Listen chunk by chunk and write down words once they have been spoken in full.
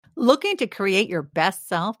Looking to create your best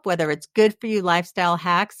self, whether it's good for you lifestyle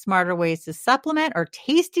hacks, smarter ways to supplement, or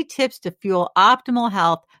tasty tips to fuel optimal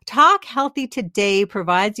health, Talk Healthy Today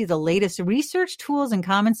provides you the latest research tools and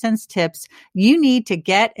common sense tips you need to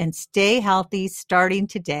get and stay healthy starting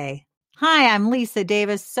today. Hi, I'm Lisa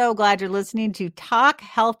Davis. So glad you're listening to Talk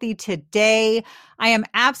Healthy Today. I am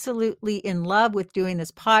absolutely in love with doing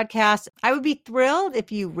this podcast. I would be thrilled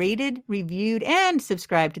if you rated, reviewed, and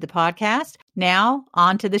subscribed to the podcast. Now,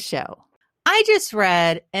 on to the show. I just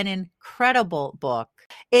read an incredible book.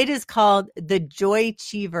 It is called The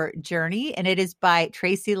Joycheever Journey, and it is by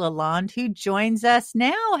Tracy Lalonde, who joins us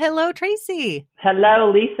now. Hello, Tracy.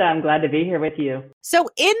 Hello, Lisa. I'm glad to be here with you. So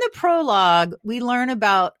in the prologue, we learn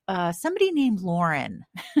about somebody named Lauren.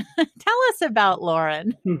 Tell us about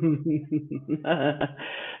Lauren.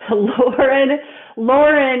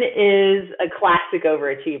 Lauren is a classic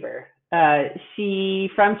overachiever. She,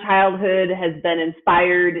 from childhood, has been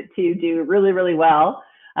inspired to do really, really well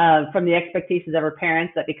from the expectations of her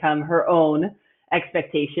parents that become her own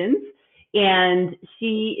expectations. And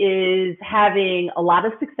she is having a lot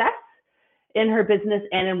of success in her business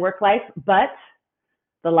and in work life, but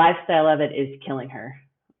the lifestyle of it is killing her,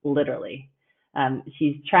 literally.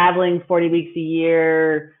 She's traveling 40 weeks a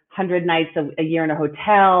year, 100 nights a year in a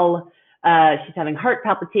hotel. She's having heart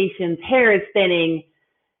palpitations, hair is thinning,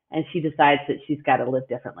 and she decides that she's got to live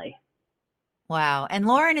differently. Wow. And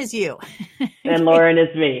Lauren is you. And Lauren is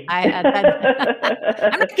me. I'm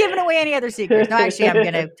not giving away any other secrets. No, actually, I'm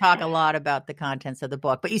going to talk a lot about the contents of the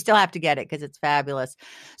book, but you still have to get it because it's fabulous.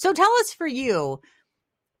 So tell us, for you,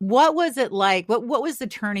 what was it like? What was the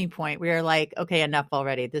turning point where you're like, okay, enough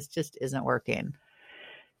already. This just isn't working?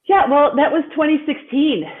 Yeah, well, that was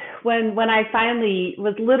 2016 when I finally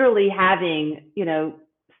was literally having,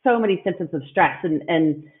 so many symptoms of stress.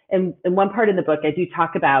 And one part in the book, I do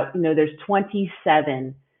talk about, there's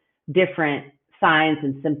 27 different signs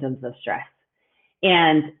and symptoms of stress.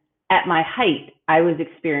 And at my height, I was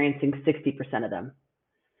experiencing 60% of them.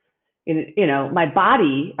 My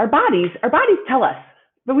body, our bodies tell us,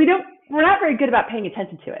 but we're not very good about paying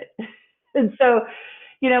attention to it. And so,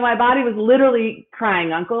 my body was literally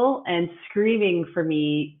crying uncle and screaming for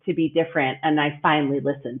me to be different. And I finally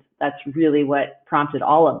listened. That's really what prompted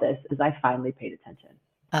all of this, is I finally paid attention.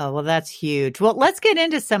 Oh, well, that's huge. Well, let's get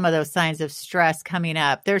into some of those signs of stress coming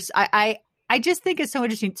up. I just think it's so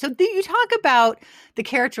interesting. So you talk about the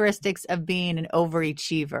characteristics of being an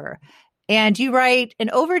overachiever. And you write, an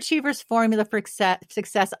overachiever's formula for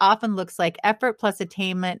success often looks like effort plus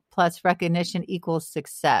attainment plus recognition equals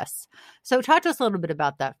success. So talk to us a little bit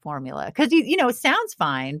about that formula, because it sounds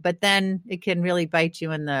fine, but then it can really bite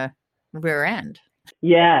you in the rear end.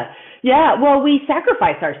 Yeah. Well, we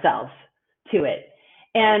sacrifice ourselves to it,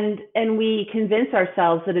 and we convince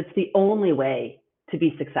ourselves that it's the only way to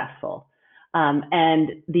be successful. And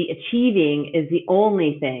the achieving is the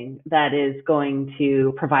only thing that is going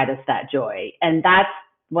to provide us that joy. And that's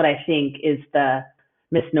what I think is the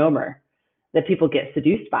misnomer that people get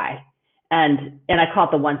seduced by. And I call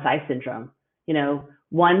it the one size syndrome.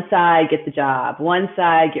 One side gets the job, one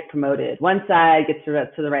side get promoted, one side gets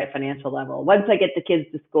to the right financial level. Once I get the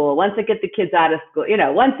kids to school, once I get the kids out of school,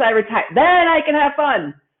 once I retire, then I can have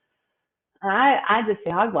fun. I just say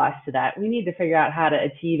hogwash to that. We need to figure out how to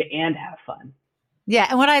achieve and have fun. Yeah.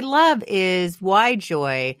 And what I love is why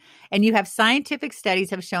joy. And you have scientific studies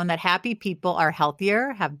have shown that happy people are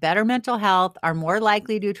healthier, have better mental health, are more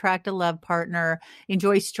likely to attract a love partner,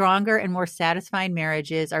 enjoy stronger and more satisfying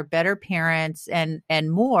marriages, are better parents, and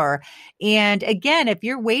more. And again, if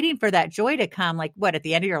you're waiting for that joy to come, like at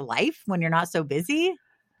the end of your life when you're not so busy,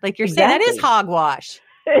 like you're saying, that is hogwash.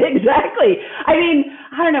 Exactly. I mean,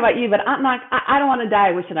 I don't know about you, but I don't want to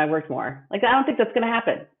die wishing I worked more. Like, I don't think that's going to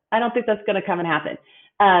happen. I don't think that's going to come and happen.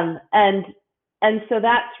 And so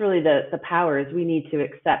that's really the power, is we need to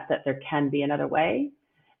accept that there can be another way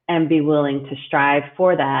and be willing to strive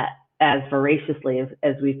for that as voraciously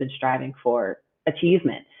as we've been striving for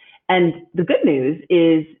achievement. And the good news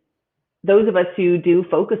is, those of us who do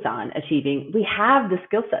focus on achieving, we have the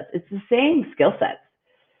skill sets. It's the same skill sets,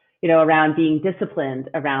 around being disciplined,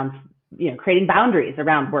 around, creating boundaries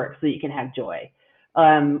around work so that you can have joy,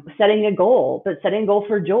 setting a goal, but setting a goal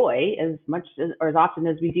for joy as much or as often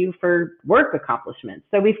as we do for work accomplishments.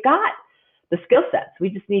 So we've got the skill sets. We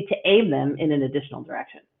just need to aim them in an additional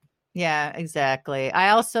direction. Yeah, exactly.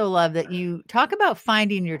 I also love that you talk about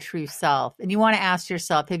finding your true self, and you want to ask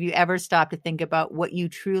yourself, have you ever stopped to think about what you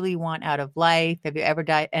truly want out of life? Have you ever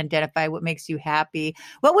identified what makes you happy?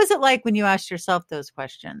 What was it like when you asked yourself those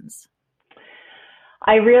questions?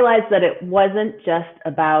 I realized that it wasn't just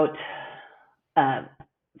about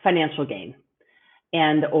financial gain.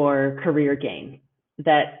 and or career gain,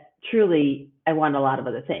 that truly I want a lot of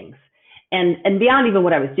other things. And beyond even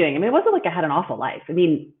what I was doing. I mean, it wasn't like I had an awful life. I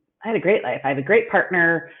mean, I had a great life. I have a great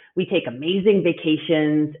partner. We take amazing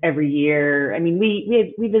vacations every year. I mean,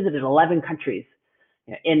 we visited 11 countries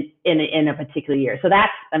in a particular year. So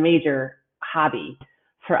that's a major hobby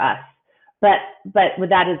for us. But with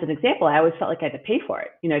that as an example, I always felt like I had to pay for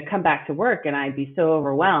it. I'd come back to work and I'd be so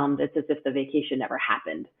overwhelmed. It's as if the vacation never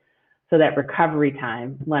happened. So that recovery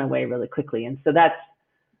time went away really quickly. And so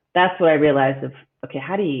that's what I realized of, okay,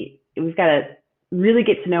 we've got to really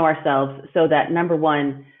get to know ourselves so that, number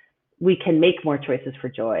one, we can make more choices for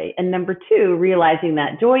joy. And number two, realizing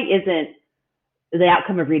that joy isn't the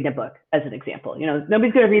outcome of reading a book, as an example.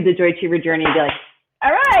 Nobody's going to read the Joy Achiever Journey and be like,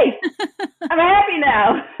 all right, I'm happy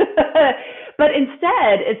now. But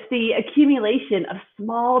instead, it's the accumulation of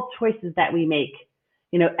small choices that we make,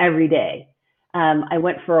 every day. I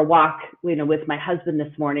went for a walk, with my husband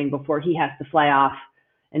this morning before he has to fly off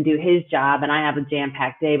and do his job. And I have a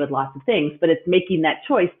jam-packed day with lots of things, but it's making that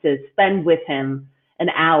choice to spend with him an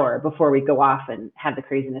hour before we go off and have the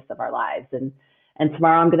craziness of our lives. And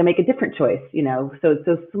tomorrow I'm going to make a different choice, so it's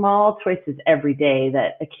those small choices every day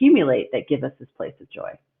that accumulate that give us this place of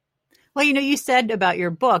joy. Well, you said about your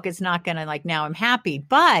book, it's not going to like, now I'm happy,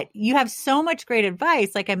 but you have so much great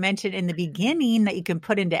advice, like I mentioned in the beginning, that you can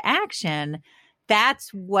put into action. That's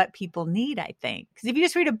what people need, I think. Because if you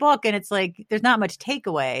just read a book and it's like, there's not much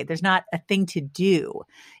takeaway, there's not a thing to do,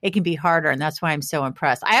 it can be harder. And that's why I'm so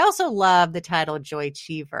impressed. I also love the title Joy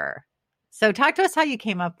Achiever. So talk to us how you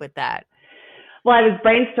came up with that. Well, I was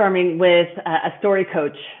brainstorming with a story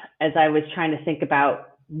coach as I was trying to think about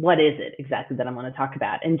what is it exactly that I want to talk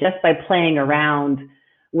about. And just by playing around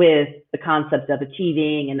with the concept of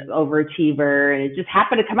achieving and overachiever, and it just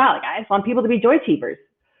happened to come out. Like, I just want people to be joy achievers.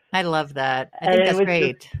 I love that. I think that's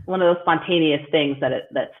great. One of those spontaneous things that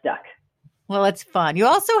stuck. Well, it's fun. You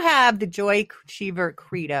also have the Joy Achiever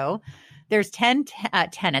Credo. There's 10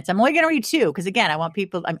 tenets. I'm only going to read 2 because, again, I want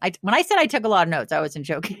people. When I said I took a lot of notes, I wasn't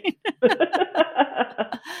joking.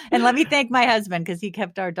 And let me thank my husband because he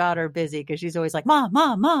kept our daughter busy because she's always like, Mom,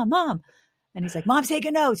 Mom, Mom, Mom. And he's like, Mom's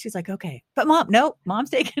taking notes. She's like, okay. But Mom's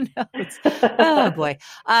taking notes. Oh, boy.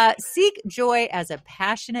 Seek joy as a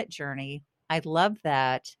passionate journey. I love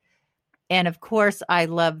that. And of course, I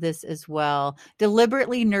love this as well.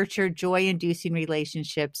 Deliberately nurture joy-inducing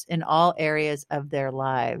relationships in all areas of their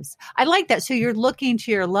lives. I like that. So you're looking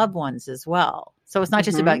to your loved ones as well. So it's not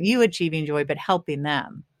just about you achieving joy, but helping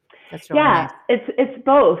them. That's really nice. It's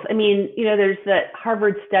both. I mean, there's that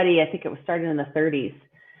Harvard study, I think it was started in the 30s,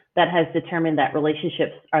 that has determined that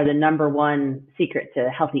relationships are the number one secret to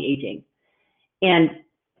healthy aging. And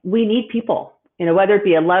we need people. Whether it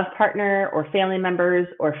be a love partner or family members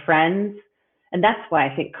or friends. And that's why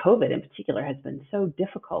I think COVID in particular has been so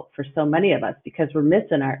difficult for so many of us, because we're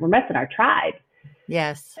missing our tribe.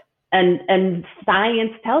 Yes. And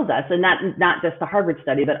science tells us, and not just the Harvard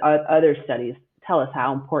study, but other studies tell us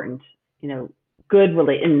how important, and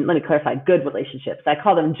let me clarify, good relationships. I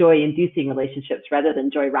call them joy-inducing relationships rather than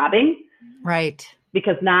joy-robbing. Right.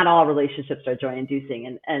 Because not all relationships are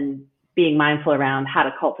joy-inducing, and being mindful around how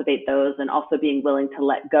to cultivate those, and also being willing to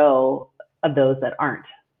let go of those that aren't.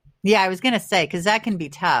 Yeah, I was going to say, because that can be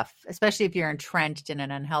tough, especially if you're entrenched in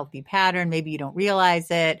an unhealthy pattern. Maybe you don't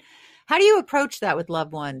realize it. How do you approach that with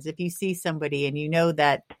loved ones if you see somebody and you know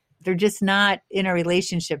that they're just not in a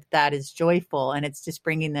relationship that is joyful and it's just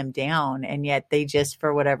bringing them down, and yet they just,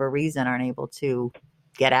 for whatever reason, aren't able to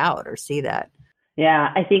get out or see that? Yeah,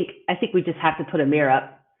 I think we just have to put a mirror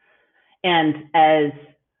up, and as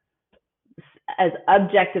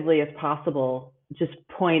objectively as possible, just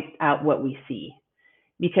point out what we see,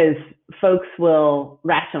 because folks will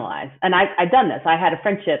rationalize. And I've done this. I had a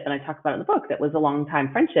friendship, and I talk about it in the book, that was a long time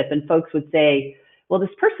friendship. And folks would say, well, this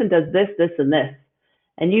person does this, this, and this.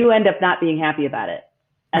 And you end up not being happy about it.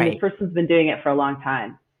 And right. This person's been doing it for a long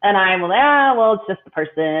time. And I'm like, well, it's just the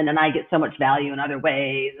person. And I get so much value in other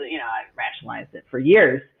ways. I rationalized it for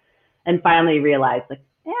years, and finally realized, like,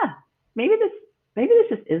 yeah, maybe this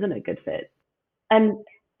just isn't a good fit. And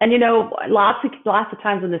lots of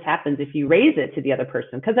times when this happens, if you raise it to the other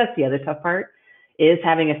person, because that's the other tough part, is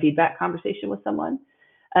having a feedback conversation with someone.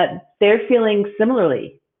 They're feeling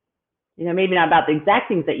similarly, maybe not about the exact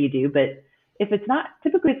things that you do, but if it's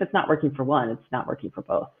not working for one, it's not working for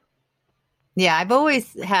both. Yeah, I've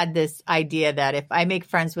always had this idea that if I make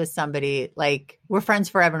friends with somebody, like, we're friends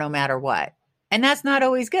forever no matter what. And that's not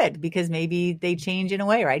always good, because maybe they change in a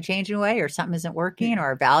way, or I change in a way, or something isn't working, or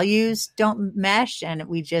our values don't mesh, and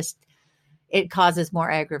it causes more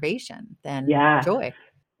aggravation than joy.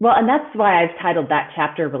 Well, and that's why I've titled that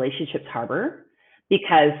chapter Relationships Harbor,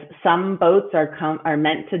 because some boats are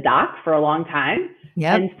meant to dock for a long time,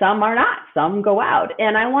 Yep. and some are not. Some go out,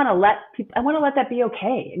 and I want to let that be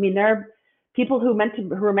okay. I mean, there are people who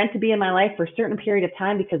are meant to be in my life for a certain period of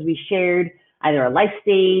time because we shared either a life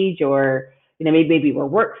stage, or maybe we're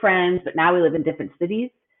work friends, but now we live in different cities.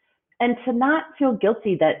 And to not feel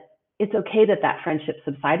guilty that it's okay that friendship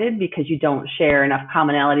subsided because you don't share enough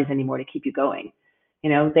commonalities anymore to keep you going.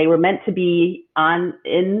 They were meant to be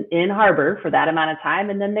in harbor for that amount of time,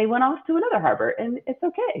 and then they went off to another harbor, and it's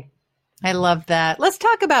okay. I love that. Let's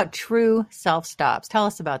talk about true self-stops. Tell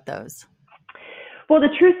us about those. Well, the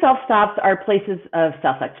true self-stops are places of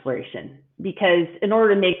self-exploration, because in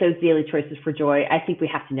order to make those daily choices for joy, I think we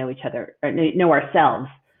have to know each other, or know ourselves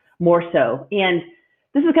more so. And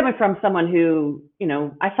this is coming from someone who,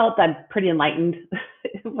 I felt I'm pretty enlightened,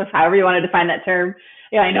 however you want to define that term.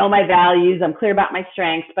 I know my values, I'm clear about my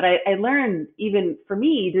strengths, but I learned, even for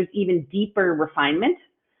me, there's even deeper refinement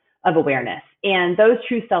of awareness. And those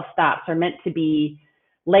true self-stops are meant to be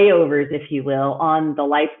layovers, if you will, on the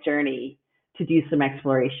life journey to do some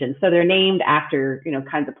exploration. So they're named after,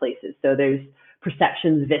 kinds of places. So there's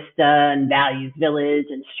Perceptions Vista and Values Village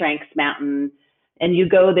and Strengths Mountain. And you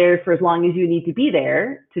go there for as long as you need to be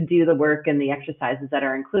there to do the work and the exercises that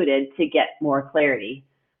are included to get more clarity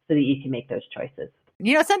so that you can make those choices.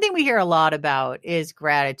 Something we hear a lot about is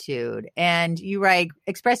gratitude. And you write,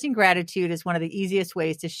 expressing gratitude is one of the easiest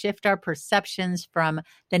ways to shift our perceptions from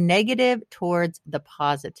the negative towards the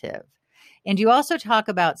positive. And you also talk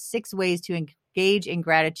about 6 ways to engage in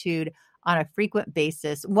gratitude on a frequent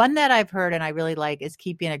basis. One that I've heard and I really like is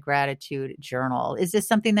keeping a gratitude journal. Is this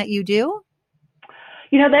something that you do?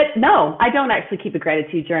 No, I don't actually keep a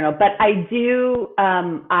gratitude journal, but I do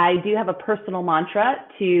have a personal mantra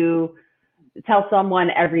to tell someone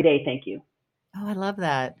every day, thank you. Oh, I love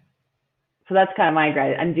that. So that's kind of my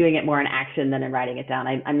gratitude. I'm doing it more in action than in writing it down.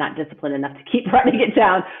 I'm not disciplined enough to keep writing it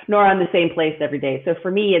down, nor on the same place every day. So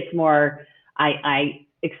for me, it's more, I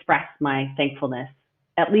express my thankfulness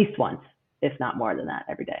at least once, if not more than that,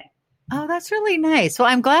 every day. Oh, that's really nice. Well,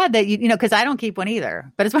 I'm glad that because I don't keep one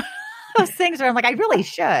either, but it's one of those things where I'm like, I really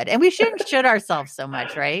should. And we shouldn't should ourselves so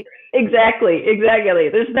much, right? Exactly.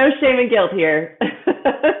 There's no shame and guilt here.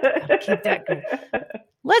 Keep that good.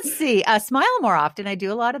 Let's see. Smile more often. I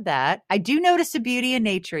do a lot of that. I do notice the beauty in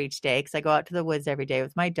nature each day because I go out to the woods every day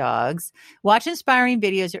with my dogs. Watch inspiring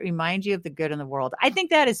videos that remind you of the good in the world. I think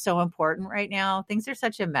that is so important right now. Things are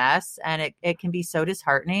such a mess, and it can be so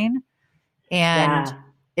disheartening. And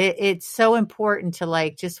it's so important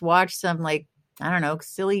to just watch some I don't know,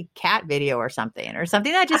 silly cat video or something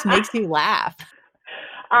that just makes you laugh.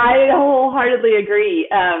 I wholeheartedly agree.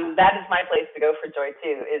 That is my place to go for joy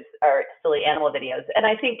too, is our silly animal videos. And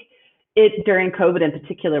I think during COVID in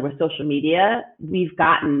particular with social media, we've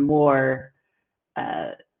gotten more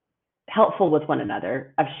helpful with one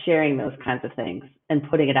another of sharing those kinds of things and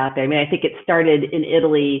putting it out there. I mean, I think it started in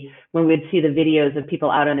Italy when we'd see the videos of people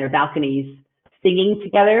out on their balconies singing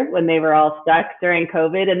together when they were all stuck during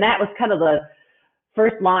COVID. And that was kind of the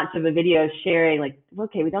first launch of a video sharing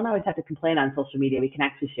okay, we don't always have to complain on social media. We can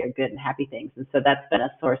actually share good and happy things. And so that's been a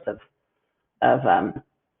source of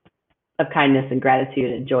kindness and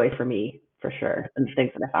gratitude and joy for me, for sure, and the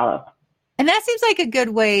things that I follow. And that seems like a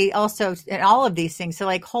good way also in all of these things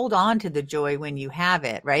to hold on to the joy when you have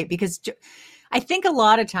it, right? Because I think a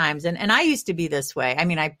lot of times, and I used to be this way. I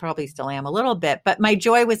mean, I probably still am a little bit, but my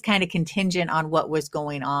joy was kind of contingent on what was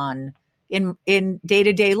going on in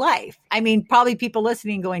day-to-day life. I mean, probably people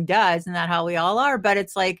listening going, duh, isn't that how we all are? But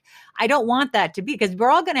it's I don't want that to be, because we're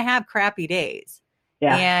all going to have crappy days.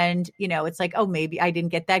 Yeah. And, it's oh, maybe I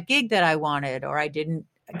didn't get that gig that I wanted, or I didn't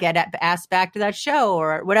get asked back to that show,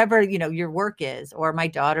 or whatever, your work is, or my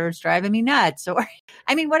daughter's driving me nuts, or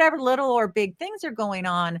I mean, whatever little or big things are going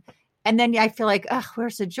on. And then I feel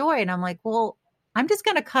where's the joy? And I'm well, I'm just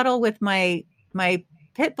going to cuddle with my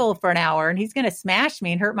pit bull for an hour, and he's going to smash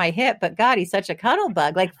me and hurt my hip. But God, he's such a cuddle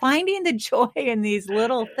bug. Finding the joy in these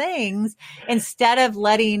little things instead of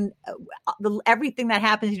letting everything that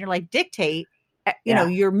happens in your life dictate,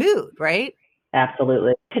 your mood, right?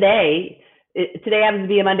 Absolutely. Today happens to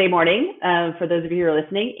be a Monday morning, for those of you who are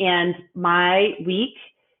listening, and my week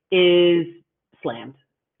is slammed.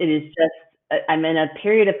 It is just, I'm in a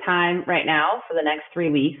period of time right now for the next 3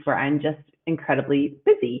 weeks where I'm just incredibly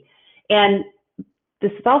busy. And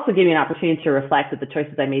this is also giving me an opportunity to reflect at the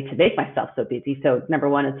choices I made to make myself so busy. So number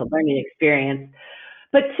one, it's a learning experience.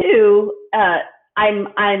 But two,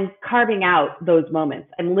 I'm carving out those moments.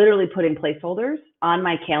 I'm literally putting placeholders on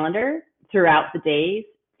my calendar throughout the days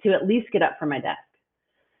to at least get up from my desk.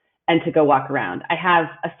 and to go walk around. I have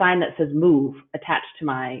a sign that says move attached to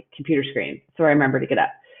my computer screen, so I remember to get up.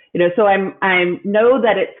 So I know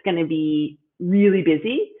that it's going to be really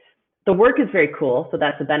busy. The work is very cool, so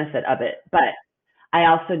that's the benefit of it. But I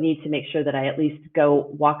also need to make sure that I at least go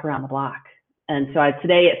walk around the block. And so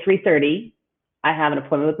today at 3:30, I have an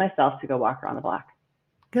appointment with myself to go walk around the block.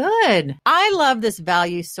 Good. I love this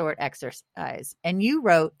value sort exercise. And you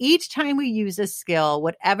wrote, each time we use a skill,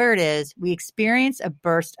 whatever it is, we experience a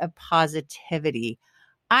burst of positivity.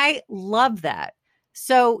 I love that.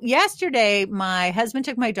 So yesterday, my husband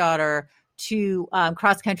took my daughter to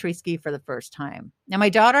cross-country ski for the first time. Now, my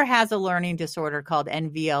daughter has a learning disorder called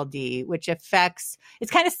NVLD, which affects, it's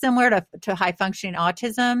kind of similar to high-functioning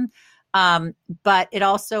autism, but it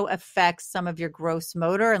also affects some of your gross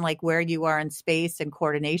motor and like where you are in space and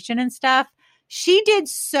coordination and stuff. She did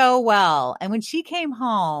so well. And when she came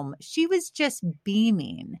home, she was just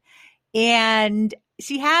beaming. And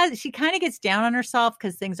she kind of gets down on herself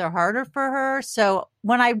because things are harder for her. So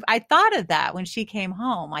when I thought of that, when she came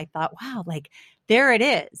home, I thought, wow, like there it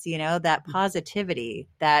is, that positivity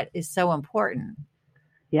that is so important.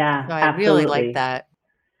 Yeah, so I absolutely. really like that.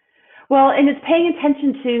 Well, and it's paying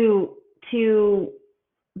attention to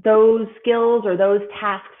those skills or those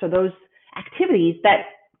tasks or those activities that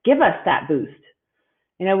give us that boost,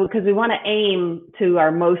 because we want to aim to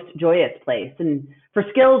our most joyous place. And for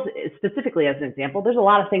skills specifically, as an example, there's a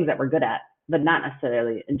lot of things that we're good at, but not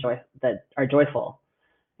necessarily that are joyful.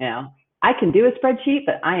 I can do a spreadsheet,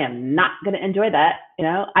 but I am not going to enjoy that.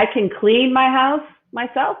 I can clean my house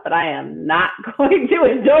myself, but I am not going to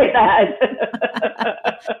enjoy that.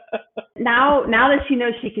 Now that she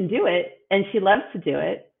knows she can do it and she loves to do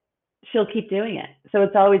it, she'll keep doing it. So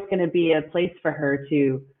it's always going to be a place for her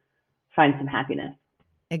to find some happiness.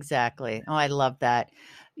 Exactly. Oh, I love that.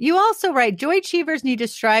 You also write, joy achievers need to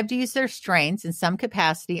strive to use their strengths in some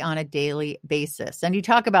capacity on a daily basis. And you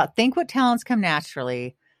talk about think what talents come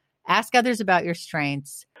naturally, ask others about your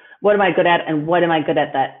strengths. What am I good at, and what am I good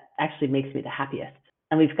at that actually makes me the happiest?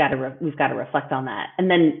 And we've got to reflect on that. And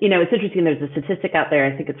then, it's interesting. There's a statistic out there,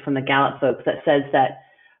 I think it's from the Gallup folks, that says that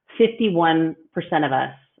 51%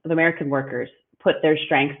 of American workers put their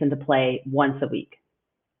strengths into play once a week.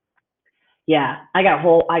 Yeah, I got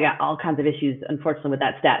all kinds of issues, unfortunately, with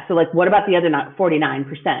that stat. So like, what about the other 49%?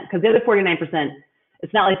 Because the other 49%,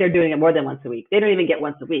 it's not like they're doing it more than once a week. They don't even get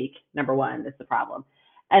once a week. Number one, that's the problem.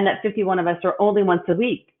 And that 51 of us are only once a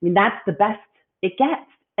week. I mean, that's the best it gets.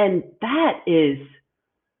 And that is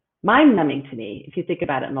mind-numbing to me if you think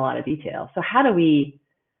about it in a lot of detail. So how do we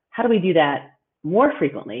do that more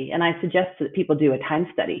frequently? And I suggest that people do a time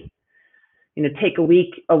study. Take a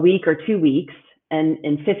week or 2 weeks, and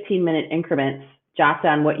in 15-minute increments, jot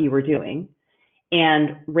down what you were doing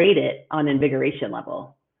and rate it on invigoration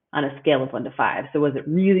level on a scale of 1 to 5. So was it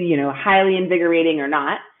really, highly invigorating or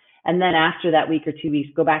not? And then after that week or 2 weeks,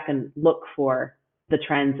 go back and look for the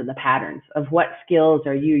trends and the patterns of what skills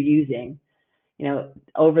are you using,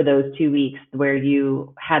 over those 2 weeks where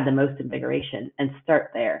you had the most invigoration, and start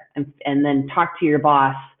there. And then talk to your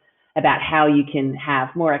boss about how you can have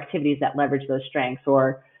more activities that leverage those strengths,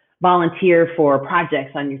 or volunteer for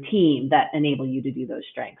projects on your team that enable you to do those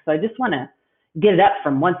strengths. So I just want to get it up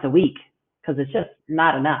from once a week, because it's just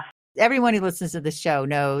not enough. Everyone who listens to the show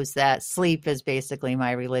knows that sleep is basically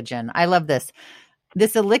my religion. I love this.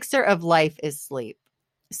 This elixir of life is sleep.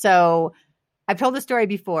 So I've told the story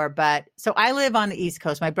before, but so I live on the East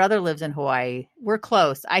Coast. My brother lives in Hawaii. We're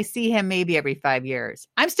close. I see him maybe every 5 years.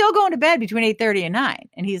 I'm still going to bed between 8:30 and 9.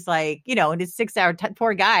 And he's like, in his 6-hour,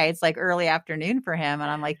 poor guy, it's like early afternoon for him. And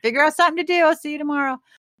I'm like, figure out something to do. I'll see you tomorrow.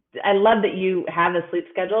 I love that you have a sleep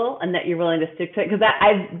schedule and that you're willing to stick to it. Because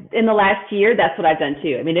in the last year, that's what I've done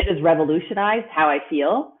too. I mean, it has revolutionized how I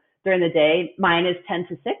feel during the day. Mine is 10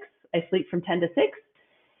 to 6. I sleep from 10 to 6.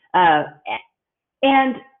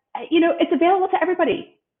 And it's available to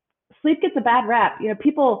everybody. Sleep gets a bad rap.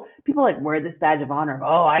 People like wear this badge of honor of,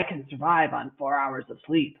 I can survive on 4 hours of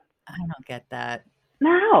sleep. I don't get that.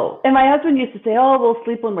 No. And my husband used to say, we'll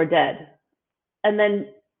sleep when we're dead. And then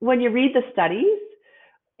when you read the studies,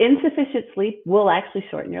 insufficient sleep will actually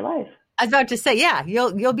shorten your life. I was about to say, yeah,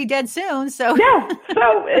 you'll be dead soon. So yeah,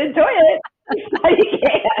 so enjoy it while you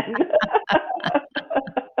can.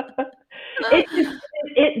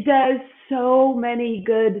 It does so many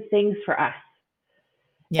good things for us.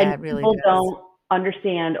 Yeah, and it really people does. Don't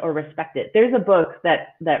understand or respect it. There's a book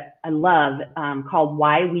that I love called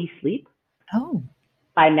Why We Sleep. Oh,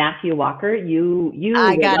 by Matthew Walker.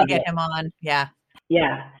 I gotta get him on. Yeah.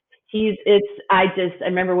 Yeah. I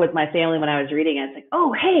remember with my family when I was reading it, it's like,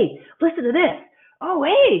 oh, hey, listen to this. Oh,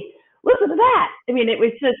 hey, listen to that. I mean, it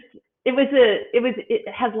was just it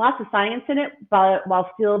has lots of science in it, but while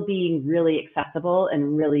still being really accessible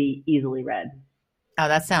and really easily read. Oh,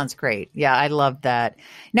 that sounds great. Yeah, I love that.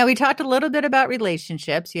 Now, we talked a little bit about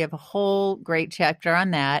relationships. You have a whole great chapter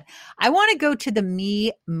on that. I want to go to the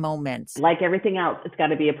me moments. Like everything else, it's got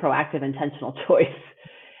to be a proactive, intentional choice.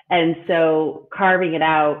 And so carving it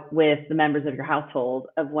out with the members of your household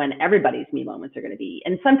of when everybody's me moments are going to be.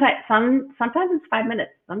 And sometimes it's 5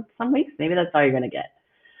 minutes. Some weeks, maybe that's all you're going to get.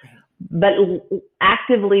 But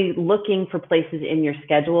actively looking for places in your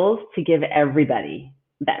schedules to give everybody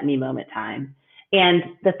that me moment time. And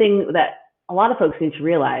the thing that a lot of folks need to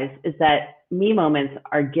realize is that me moments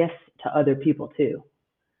are gifts to other people too.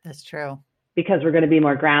 That's true. Because we're going to be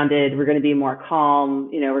more grounded, we're going to be more calm,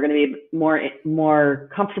 we're going to be more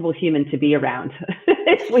comfortable human to be around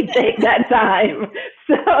if we take that time.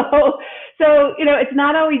 So it's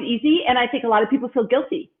not always easy, and I think a lot of people feel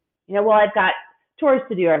guilty. Well, I've got chores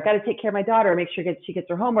to do, or I've got to take care of my daughter, make sure she gets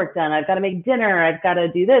her homework done. I've got to make dinner. I've got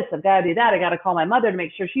to do this. I've got to do that. I got to call my mother to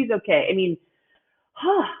make sure she's okay. I mean,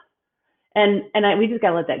 we just got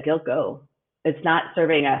to let that guilt go. It's not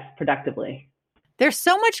serving us productively. There's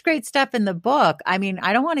so much great stuff in the book. I mean,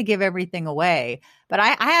 I don't want to give everything away, but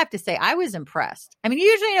I have to say I was impressed. I mean,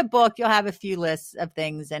 usually in a book, you'll have a few lists of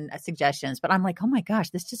things and suggestions, but I'm like, oh my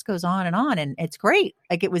gosh, this just goes on. And it's great.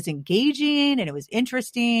 Like, it was engaging and it was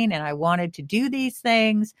interesting and I wanted to do these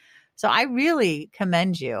things. So I really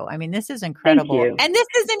commend you. I mean, this is incredible. And this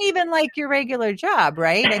isn't even like your regular job,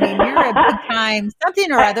 right? I mean, you're a big time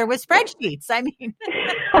something or other with spreadsheets. I mean,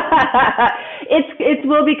 it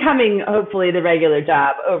will be coming, hopefully, the regular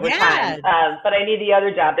job over time. But I need the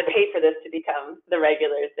other job to pay for this to become the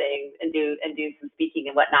regular thing and do some speaking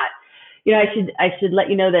and whatnot. I should let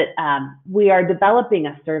you know that we are developing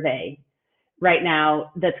a survey right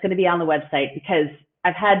now that's going to be on the website, because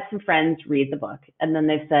I've had some friends read the book and then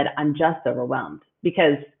they've said, I'm just overwhelmed,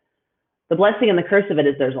 because the blessing and the curse of it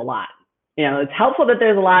is there's a lot. It's helpful that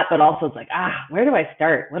there's a lot, but also it's like, where do I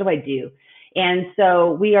start? What do I do? And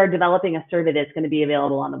so we are developing a survey that's going to be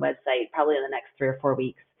available on the website probably in the next 3 or 4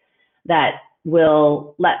 weeks that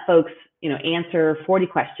will let folks, answer 40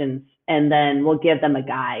 questions, and then we'll give them a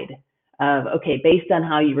guide of, okay, based on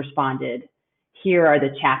how you responded, here are the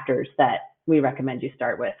chapters that we recommend you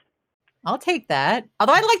start with. I'll take that.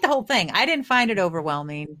 Although I like the whole thing. I didn't find it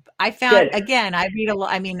overwhelming. I found, again, I read a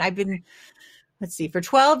lot. I mean, for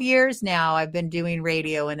 12 years now, I've been doing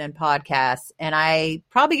radio and then podcasts, and I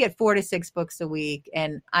probably get 4 to 6 books a week,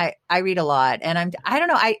 and I read a lot. And I don't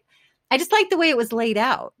know. I just like the way it was laid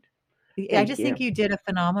out. I just think you did a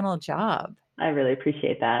phenomenal job. I really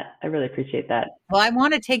appreciate that. Well, I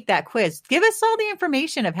want to take that quiz. Give us all the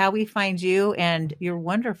information of how we find you and your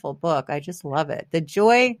wonderful book. I just love it. The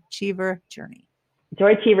Joy Cheever Journey.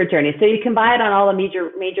 Joy Cheever Journey. So you can buy it on all the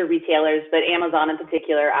major retailers, but Amazon in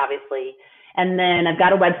particular, obviously. And then I've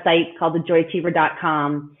got a website called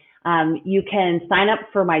thejoycheever.com. You can sign up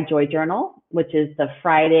for my Joy Journal, which is the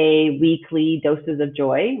Friday weekly doses of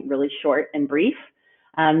joy, really short and brief.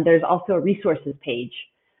 There's also a resources page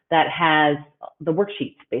that has the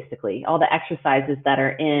worksheets, basically, all the exercises that are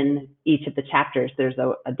in each of the chapters. There's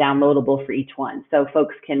a downloadable for each one. So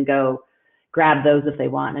folks can go grab those if they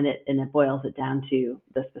want, and it boils it down to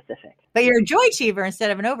the specific. But you're a joy achiever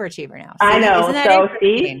instead of an overachiever now. I know. So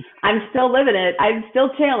see, I'm still living it. I'm still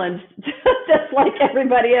challenged, just like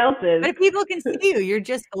everybody else is. But if people can see you, you're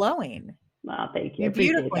just glowing. Oh, thank you. You're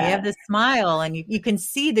beautiful. You have this smile, and you can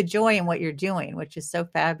see the joy in what you're doing, which is so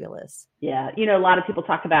fabulous. Yeah. A lot of people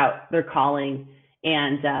talk about their calling,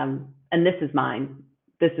 and this is mine.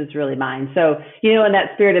 This is really mine. So, in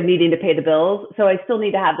that spirit of needing to pay the bills. So I still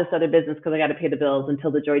need to have this other business because I got to pay the bills until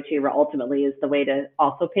the Joy Cheever ultimately is the way to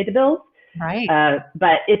also pay the bills. Right.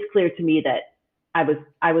 But it's clear to me that I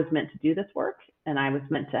was meant to do this work, and I was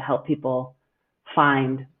meant to help people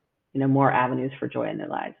find, more avenues for joy in their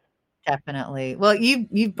lives. Definitely. Well,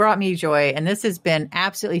 you've brought me joy, and this has been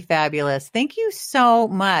absolutely fabulous. Thank you so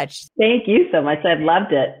much. Thank you so much. I've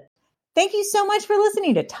loved it. Thank you so much for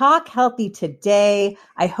listening to Talk Healthy Today.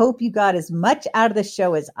 I hope you got as much out of the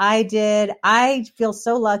show as I did. I feel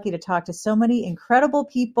so lucky to talk to so many incredible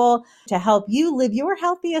people to help you live your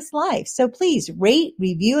healthiest life. So please rate,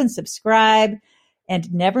 review, and subscribe,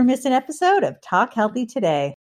 and never miss an episode of Talk Healthy Today.